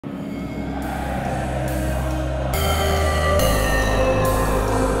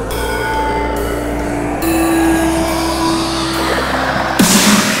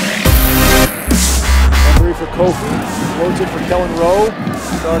Kofi. Floats it for Kelyn Rowe.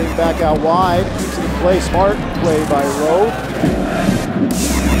 Starting back out wide. Keeps it in play. Smart play by Rowe.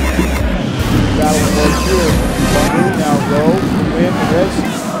 Battle for here. Bunbury now Rowe. The win. The Revs.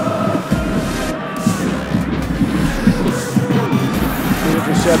 Good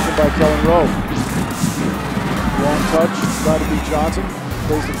interception by Kelyn Rowe. Long touch. Try to beat Johnson.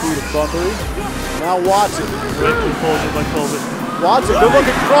 Plays the feet of Bunbury. Now Watson. Great composure by Kobe. Watson, good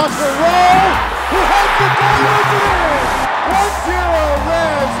looking cross for Rowe, who has the goal in. 1-0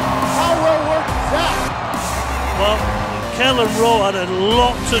 Revs. How well worked is that? Well, Kelyn Rowe had a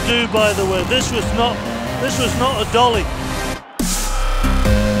lot to do, by the way. This was not a dolly.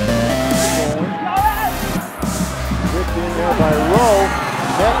 Ripped in there by Rowe.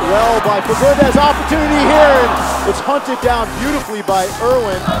 Met well by Fernandez. Opportunity here, and it's hunted down beautifully by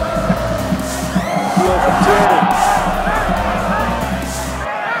Irwin.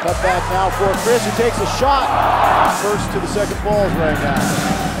 Cut back now for Chris, who takes a shot. First to the second balls right now.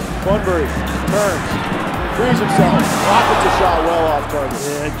 Bunbury turns, frees himself, rockets a shot well off target.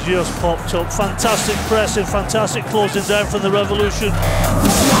 Yeah, just popped up. Fantastic pressing, fantastic closing down from the Revolution.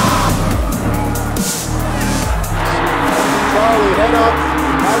 Charlie, head up,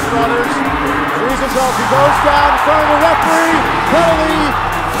 house runners, frees himself, he goes down in front of the referee, penalty,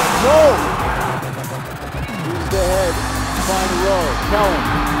 no. He's the head, find Rowe, Kelyn,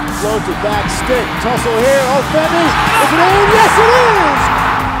 floats it back, stick, tussle here, oh Fendi, is it in? Yes it is!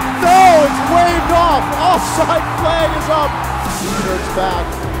 No, it's waved off, offside flag is up. He turns back,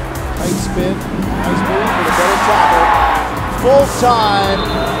 tight spin, nice move with a better tackle, full time.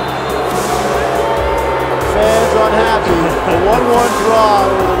 Fans unhappy, a 1-1 draw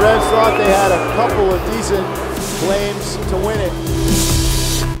where the Revs thought they had a couple of decent claims to win it.